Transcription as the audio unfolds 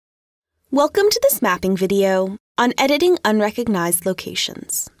Welcome to this mapping video on editing unrecognized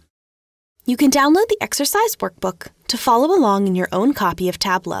locations. You can download the exercise workbook to follow along in your own copy of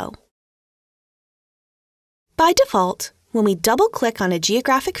Tableau. By default, when we double-click on a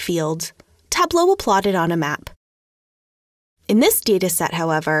geographic field, Tableau will plot it on a map. In this dataset,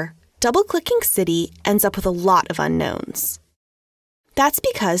 however, double-clicking city ends up with a lot of unknowns. That's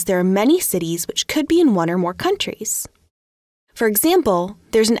because there are many cities which could be in one or more countries. For example,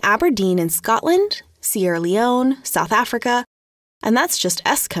 there's an Aberdeen in Scotland, Sierra Leone, South Africa, and that's just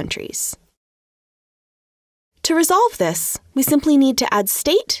S countries. To resolve this, we simply need to add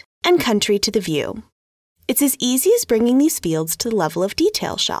state and country to the view. It's as easy as bringing these fields to the level of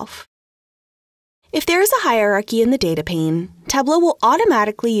detail shelf. If there is a hierarchy in the data pane, Tableau will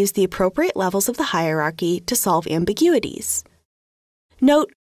automatically use the appropriate levels of the hierarchy to solve ambiguities.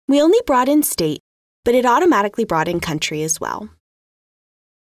 Note, we only brought in state, but it automatically brought in country as well.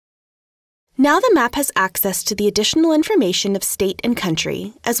 Now the map has access to the additional information of state and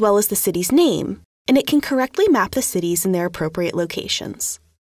country, as well as the city's name, and it can correctly map the cities in their appropriate locations.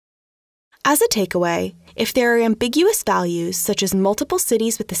 As a takeaway, if there are ambiguous values, such as multiple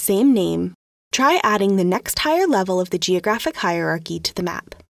cities with the same name, try adding the next higher level of the geographic hierarchy to the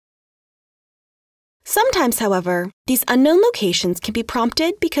map. Sometimes, however, these unknown locations can be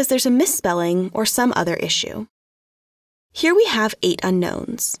prompted because there's a misspelling or some other issue. Here we have 8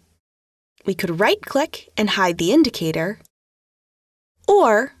 unknowns. We could right-click and hide the indicator,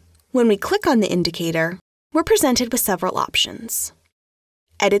 or, when we click on the indicator, we're presented with several options.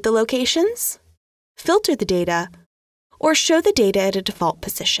 Edit the locations, filter the data, or show the data at a default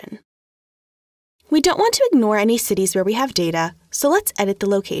position. We don't want to ignore any cities where we have data, so let's edit the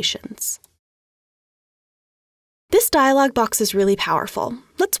locations. This dialog box is really powerful.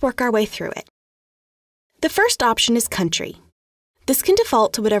 Let's work our way through it. The first option is country. This can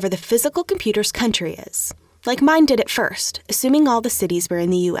default to whatever the physical computer's country is, like mine did at first, assuming all the cities were in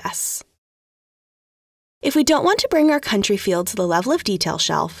the US. If we don't want to bring our country field to the level of detail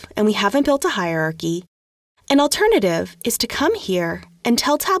shelf and we haven't built a hierarchy, an alternative is to come here and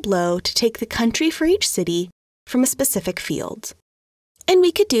tell Tableau to take the country for each city from a specific field. And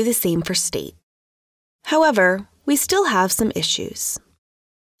we could do the same for state. However, we still have some issues.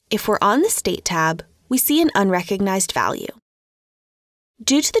 If we're on the State tab, we see an unrecognized value.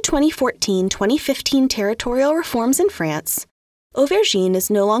 Due to the 2014-2015 territorial reforms in France, aubergine is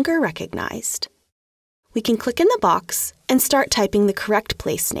no longer recognized. We can click in the box and start typing the correct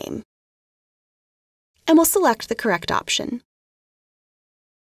place name. And we'll select the correct option.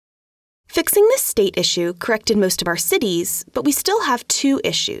 Fixing this state issue corrected most of our cities, but we still have 2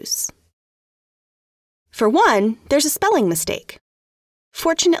 issues. For one, there's a spelling mistake.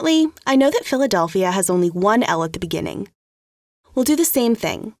 Fortunately, I know that Philadelphia has only 1 L at the beginning. We'll do the same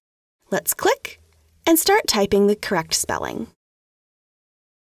thing. Let's click and start typing the correct spelling.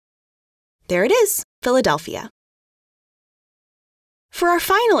 There it is, Philadelphia. For our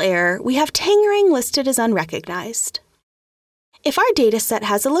final error, we have Tangerang listed as unrecognized. If our dataset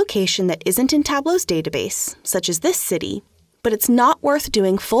has a location that isn't in Tableau's database, such as this city, but it's not worth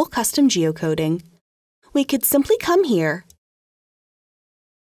doing full custom geocoding, we could simply come here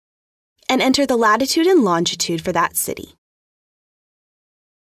and enter the latitude and longitude for that city.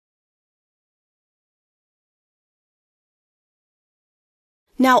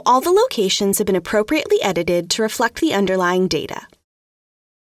 Now all the locations have been appropriately edited to reflect the underlying data.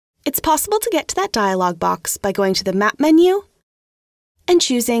 It's possible to get to that dialog box by going to the Map menu and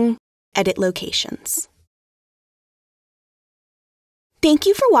choosing Edit Locations. Thank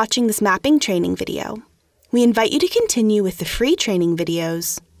you for watching this mapping training video. We invite you to continue with the free training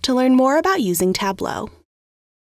videos to learn more about using Tableau.